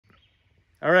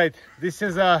All right, this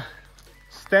is a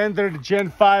standard Gen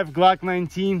 5 Glock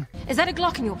 19. Is that a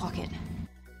Glock in your pocket?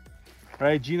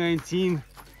 Right, G19.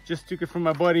 Just took it from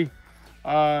my buddy.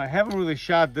 Haven't really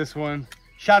shot this one.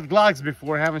 Shot Glocks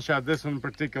before, haven't shot this one in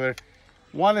particular.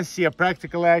 Want to see a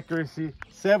practical accuracy.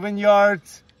 7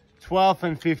 yards, 12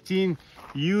 and 15,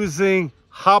 using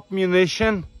House of Payne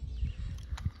Munitions.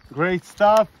 Great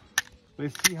stuff.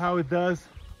 Let's see how it does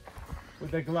with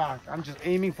the Glock. I'm just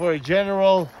aiming for a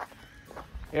general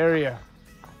area.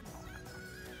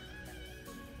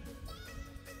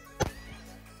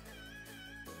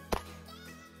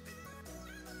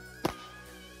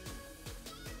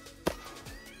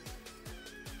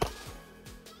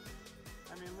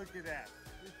 I mean, look at that.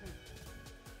 This is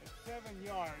 7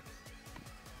 yards.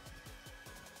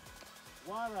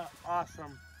 What an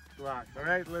awesome Glock. All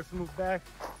right, let's move back.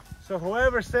 So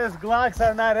whoever says Glocks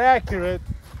are not accurate,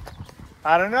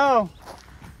 I don't know.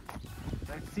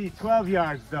 Let's see, 12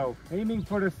 yards though, aiming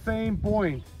for the same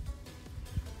point.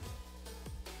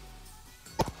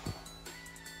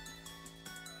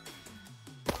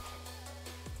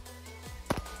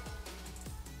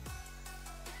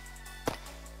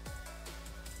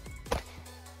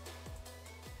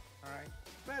 All right,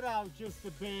 spread out just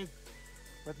a bit,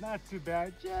 but not too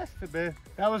bad, just a bit.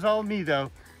 That was all me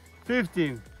though.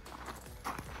 15.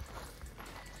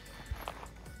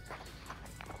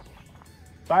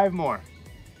 5 more.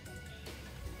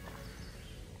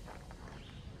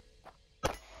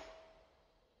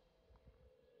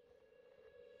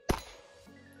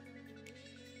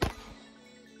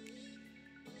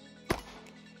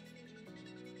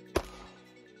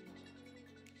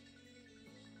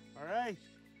 All right.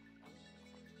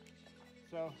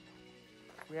 So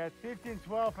we had 15,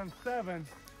 12, and 7.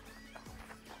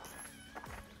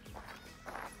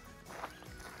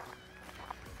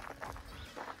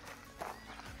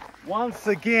 Once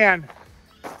again,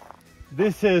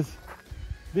 this is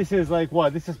like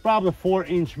what? This is probably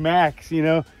 4-inch max, you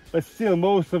know, but still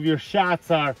most of your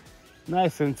shots are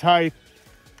nice and tight.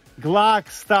 Glock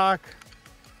stock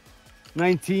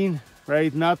 19,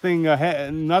 right? Nothing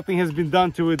has been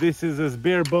done to it. This is as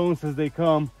bare bones as they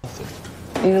come.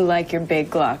 You like your big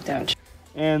Glock, don't you?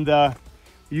 And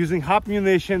using House of Payne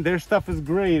Munitions, their stuff is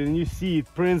great, and you see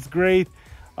it prints great.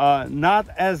 Not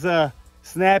as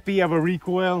snappy of a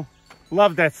recoil.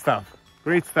 Love that stuff.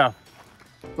 Great stuff.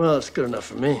 Well, it's good enough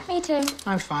for me. Me too.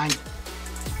 I'm fine.